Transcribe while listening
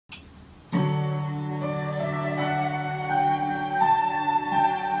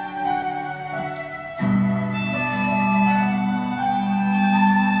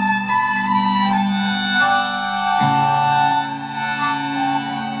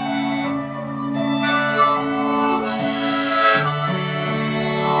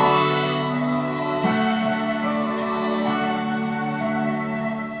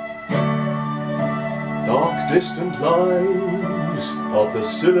distant lines of the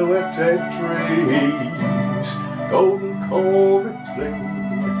silhouetted trees, golden coal rippling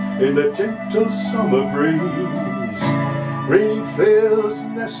in the gentle summer breeze, green fields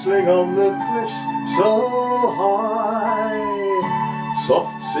nestling on the cliffs so high,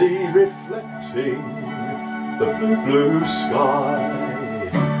 soft sea reflecting the blue, blue sky,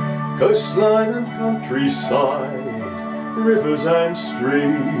 coastline and countryside, rivers and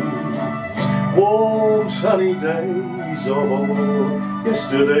streams, warm sunny days of all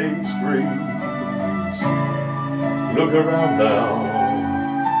yesterday's dreams. Look around now,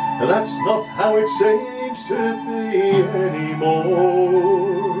 and that's not how it seems to be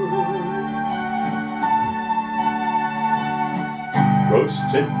anymore.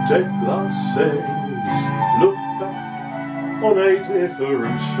 Rose-tinted glasses look back on a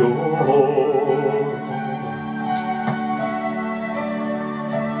different shore.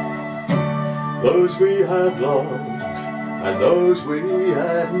 Those we have loved and those we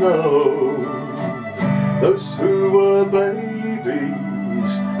had known, those who were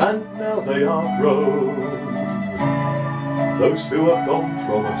babies and now they are grown, those who have gone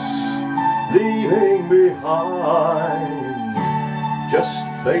from us, leaving behind just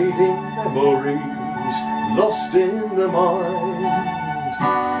fading memories lost in the mind.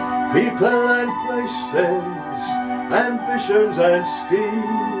 People and places, ambitions and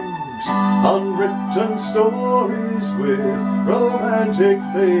schemes, unwritten stories with romantic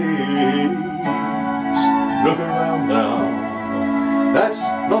themes. Look around now, that's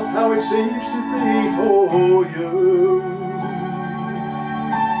not how it seems to be for you.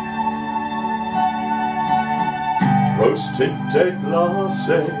 Rose-tinted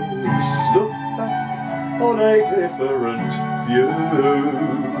glasses look back on a different view.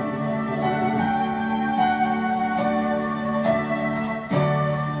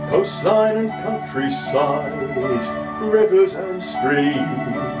 Coastline and countryside, rivers and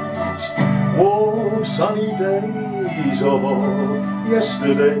streams, warm sunny days of all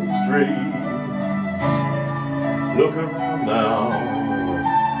yesterday's dreams. Look around now,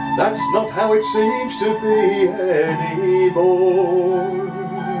 that's not how it seems to be anymore.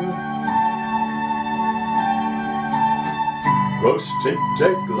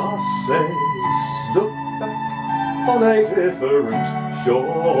 Rose-tinted glasses look back on a different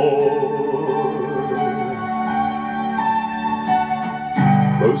shore.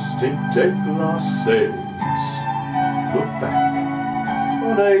 Rose-tinted glasses look back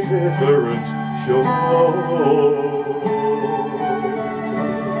on a different shore.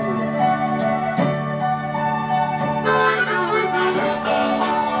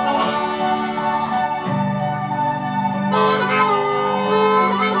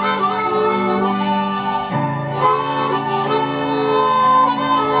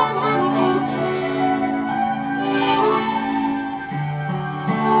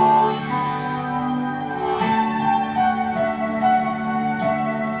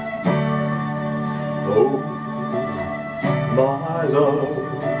 Oh, my love,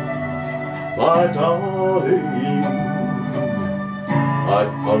 my darling,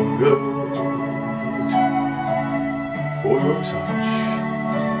 I've hungered for your touch.